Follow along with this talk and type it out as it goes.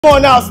Come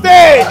on now,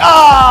 stay!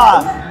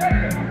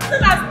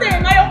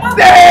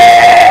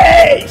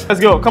 Stay! Let's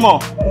go, come on.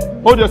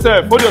 Hold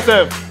yourself, hold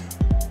yourself.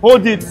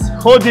 Hold it,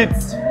 hold it.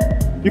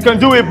 You can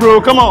do it,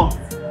 bro, come on.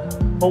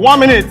 For 1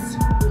 minute.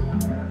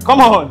 Come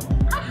on.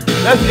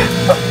 Let's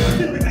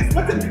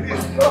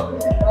go.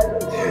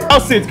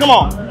 I'll sit, come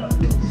on.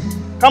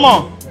 Come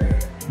on.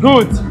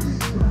 Good.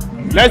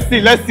 Let's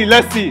see, let's see,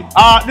 let's see.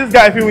 This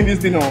guy, if you win this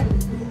thing, no.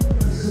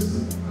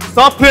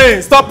 Stop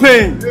playing, stop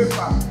playing.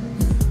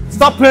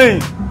 Stop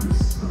playing.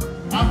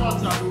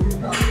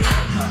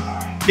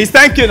 He's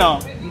thanking now.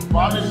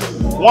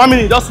 1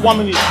 minute, just 1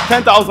 minute.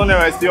 10,000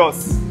 naira is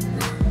yours.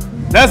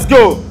 Let's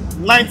go.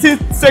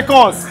 19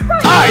 seconds. You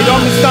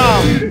don't miss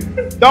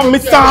time. Don't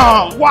miss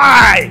time.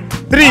 Why?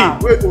 3.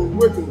 Wait.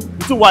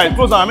 Too wide.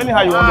 Close on. How many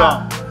high you want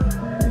down?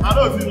 I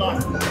know if you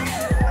last.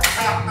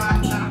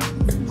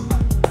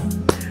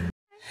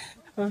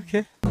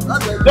 Okay.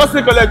 Just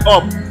take a leg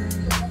up.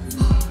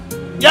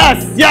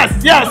 Yes.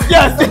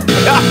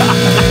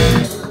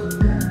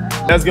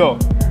 Let's go.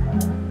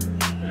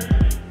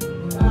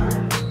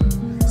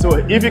 So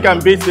if you can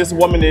beat this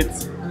 1 minute,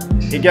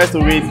 he gets to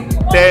win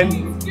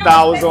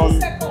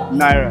 10,000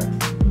 naira.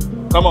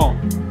 Come on.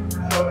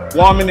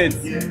 1 minute.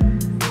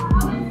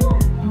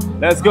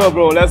 Let's go,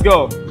 bro. Let's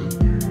go.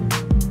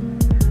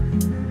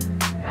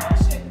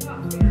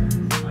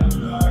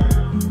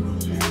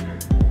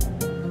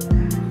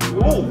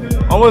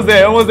 Almost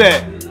there, almost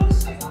there.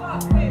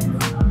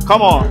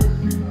 Come on.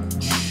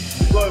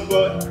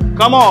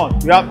 Come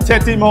on. You have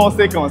 30 more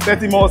seconds.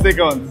 30 more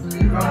seconds.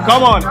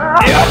 Come on.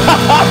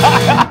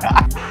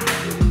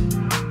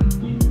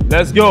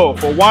 Let's go.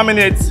 For 1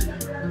 minute,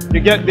 you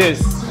get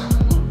this.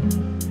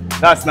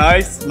 That's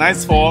nice.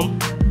 Nice form.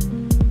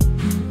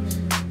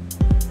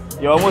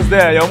 You're almost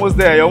there. You're almost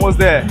there. You're almost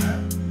there.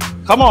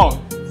 Come on.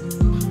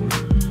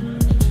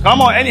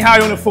 Come on. Anyhow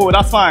you want to fold,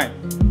 that's fine.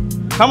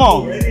 Come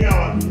on.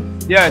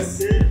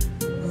 Yes.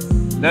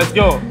 Let's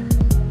go.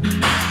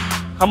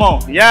 Come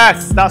on.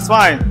 Yes, that's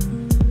fine.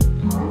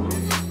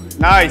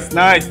 Nice.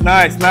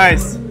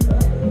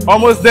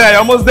 Almost there.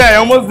 Almost there.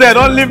 Almost there.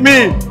 Don't leave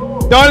me.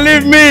 Don't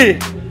leave me.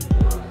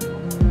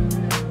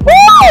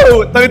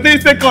 Woo!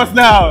 33 seconds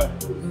now.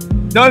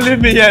 Don't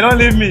leave me here. Don't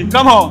leave me.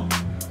 Come on.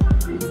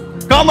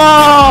 Come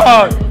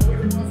on.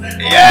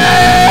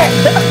 Yeah.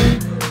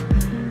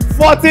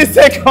 40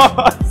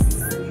 seconds.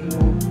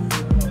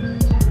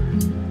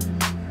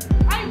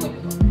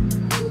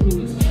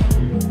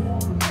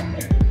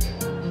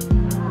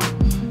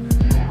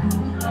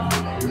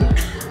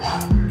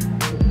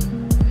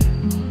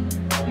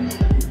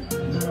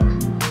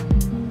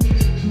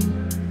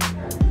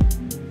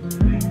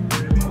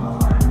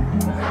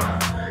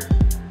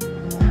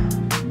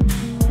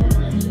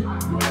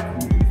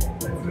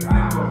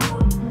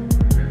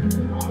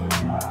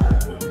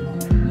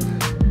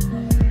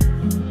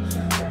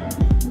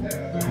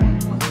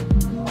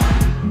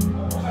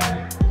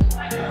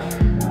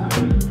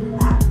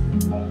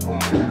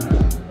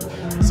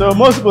 So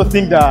most people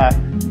think that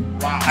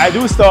I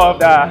do stuff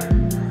that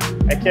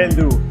I can't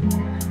do.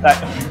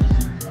 Like,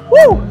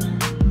 woo!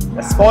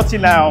 It's 40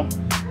 now.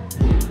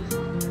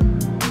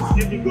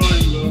 Keep it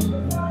going, bro.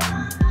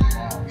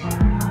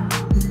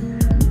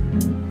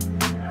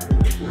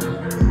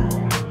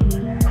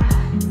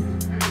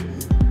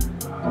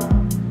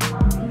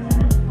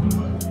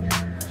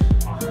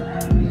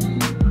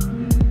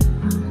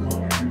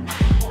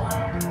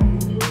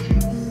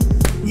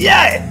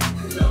 Yeah!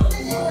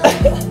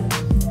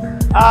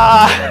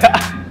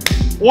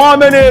 1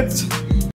 minute.